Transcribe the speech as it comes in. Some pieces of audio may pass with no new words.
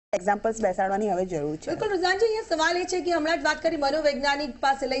Examples બેસાડવાની હવે જરૂર છે। બિલકુલ રુઝાનજી, અહીંયા સવાલ એ છે કે હમણાં જ વાત કરી મનોવૈજ્ઞાનિક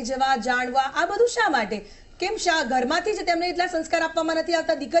પાસે લઈ જવા, જાણવા, આ બધું શા માટે? કેમ ઘરમાંથી જ તેમને એટલા સંસ્કાર આપવામાં નથી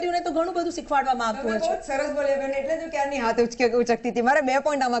આવતા? દીકરીઓને તો ઘણું બધું શીખવાડવામાં આવતું હોય છે। બહુ સરસ બોલ્યા બેન, એટલે જો ક્યારની હાથ ઉચકતી હતી। મારે 2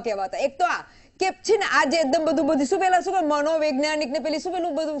 પોઈન્ટ આમાં કહેવા હતા। એક તો આ કે છે ને આજે એકદમ બધું શું પેલા શું મનોવૈજ્ઞાનિક ને પેલી શું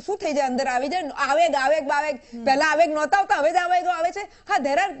પેલું બધું શું થઈ જાય, અંદર આવી જાય આવેગ પહેલા આવેગ નહોતા આવતા, હવે જ આવેગો આવે છે। હા,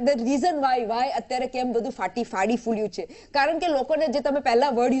 there are the reason Y અત્યારે કેમ બધું ફાડી ફૂલ્યું છે, કારણ કે લોકોને જે તમે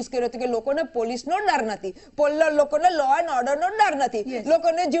પહેલા વર્ડ યુઝ કર્યો હતો કે લોકોને પોલીસનો ડર નથી, લોકોને લો એન્ડ ઓર્ડરનો ડર નથી,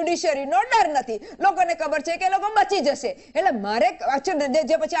 લોકોને જ્યુડિશિયરીનો ડર નથી, લોકોને ખબર છે કે લોકો બચી જશે। એટલે મારે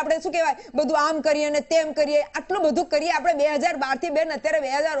જે પછી આપણે શું કહેવાય બધું આમ કરીએ ને તેમ કરીએ, આટલું બધું કરીએ આપણે 2012 થી બેન અત્યારે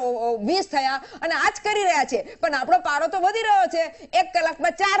 2020 થયા અને આજ કરી રહ્યા છે, પણ આપણો પારો તો વધી રહ્યો છે। 1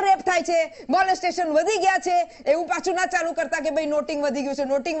 કલાકમાં 4 રેપ થાય છે, મોલેસ્ટેશન વધી ગયા છે। એવું પાછું ના ચાલુ કરતા કે ભાઈ નોટિંગ વધી ગયું છે,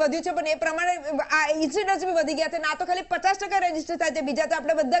 નોટિંગ વધ્યું છે પણ એ પ્રમાણે આ ઇન્સિડન્ટ્સ બી વધી ગયા છે। ના તો ખાલી 50% રજીસ્ટર થાય છે, બીજા તો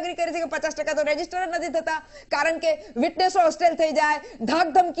આપણે બધા એગ્રી કરીએ છીએ કે 50% તો રજીસ્ટર જ નથી થતા, કારણ કે વિટનેસો હોસ્ટેલ થઈ જાય,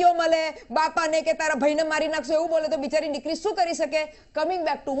 ધાક ધમકીઓ મળે, બાપાને કે તારા ભાઈને મારી નાખશો એવું બોલે તો બિચારી દીકરી શું કરી શકે? કમિંગ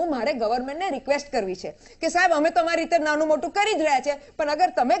બેક ટુ, હું મારે ગવર્મેન્ટને રિક્વેસ્ટ કરવી છે કે સાહેબ અમે તમારી રીતે નાનું મોટું કરી જ રહ્યા છે, પણ અગર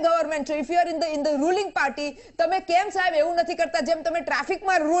તમે ગવર્મેન્ટ છો, if you are in the ruling party, તમે કેમ સાહેબ એવું નથી કરતા? જેમ તમે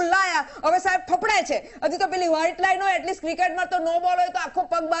ટ્રાફિકમાં રૂલ લાયા, હવે સાહેબ ફફડાય છે, હજી તો પેલી વ્હાઇટ લાઈન હોય, એટલીસ્ટ ક્રિકેટમાં તો નો બોલ હોય તો આખો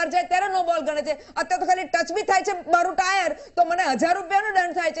પગ બહાર જાય ત્યારે નો બોલ ગણે છે, અત્યારે તો ખાલી ટચ બી થાય છે મારું ટાયર તો મને 1000 રૂપિયાનો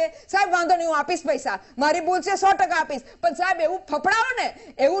દંડ થાય છે। સાહેબ વાંધો નહીં, હું આપીશ પૈસા, મારી ભૂલ છે 100% આપીશ, પણ સાહેબ એવું ફફડાવો ને,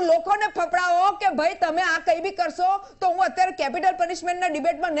 એવું લોકોને ફફડાવો કે ભાઈ તમે આ કઈ બી કરશો તો હું અત્યારે કેપિટલ પનિશમેન્ટના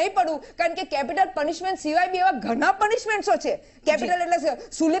ડિબેટમાં નહીં પડું, કારણ કે કેપિટલ પનિશમેન્ટ સિવાય બી એવા ઘણા પનિશમેન્ટ્સો છે, કેપિટલ એટલે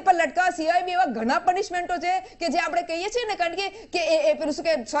સૂલી પર લટકાવવા સિવાય બી એવા ઘણા પનિશમેન્ટો છે કે જે આપણે કહીએ છીએ ને, કારણ કે એ પેલું શું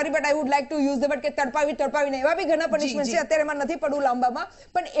કે sorry but I would like to use the word કે તડપાવી એવા બી ઘણા પનિશમેન્ટ છે, અત્યારે એમાં નથી પડવું લાંબામાં,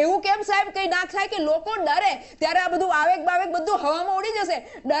 પણ એવું કેમ સાહેબ કઈ ના થાય કે લોકો ડરે ત્યારે આ બધું આવેગ બાવેગ બધું હવામાં ઉડી જશે।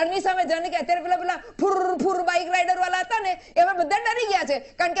 ડરની સામે જાણે કે અત્યારે પેલા ફુર બાઇક રાઇડર વાળા હતા ને એવા બધા ડરી ગયા છે,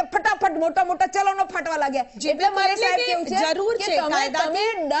 કારણ કે ફટાફટ મોટા ચલનો ફાટવા લાગ્યા। એટલે મારે સાહેબ કેવું છે જરૂર છે તમે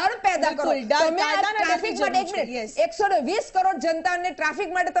ડર પેદા કરો, તમે ટ્રાફિક માટે 120 કરોડ જનતાને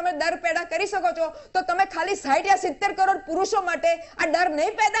ટ્રાફિક માટે તમે ડર પેદા કરી શકો છો, તો તમે ખાલી 60 યા 70 કરોડ પુરુષો માટે આ ડર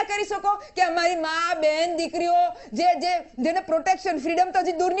નહીં પેદા કરી શકો કે અમારી માં બેન દીકરીઓ જેને પ્રોટેક્શન, ફ્રીડમ તો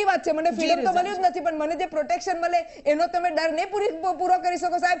હજી દૂરની વાત છે, મને ફ્રીડમ તો મળ્યું જ નથી, પણ મને જે પ્રોટેક્શન મળે એનો તમે ડર નહીં પૂરો કરી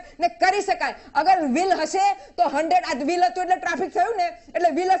શકો સાહેબ? ને કરી શકાય અગર વિલ હશે તો 100, આ વિલ હતું એટલે ટ્રાફિક થયું ને,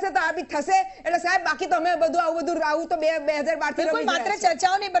 એટલે વિલ હશે તો આ બી થશે। એટલે સાહેબ બાકી તો અમે બધું આવું તો 2012 થી માત્ર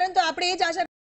ચર્ચાઓ નહીં, પરંતુ આપણે એ જ આશા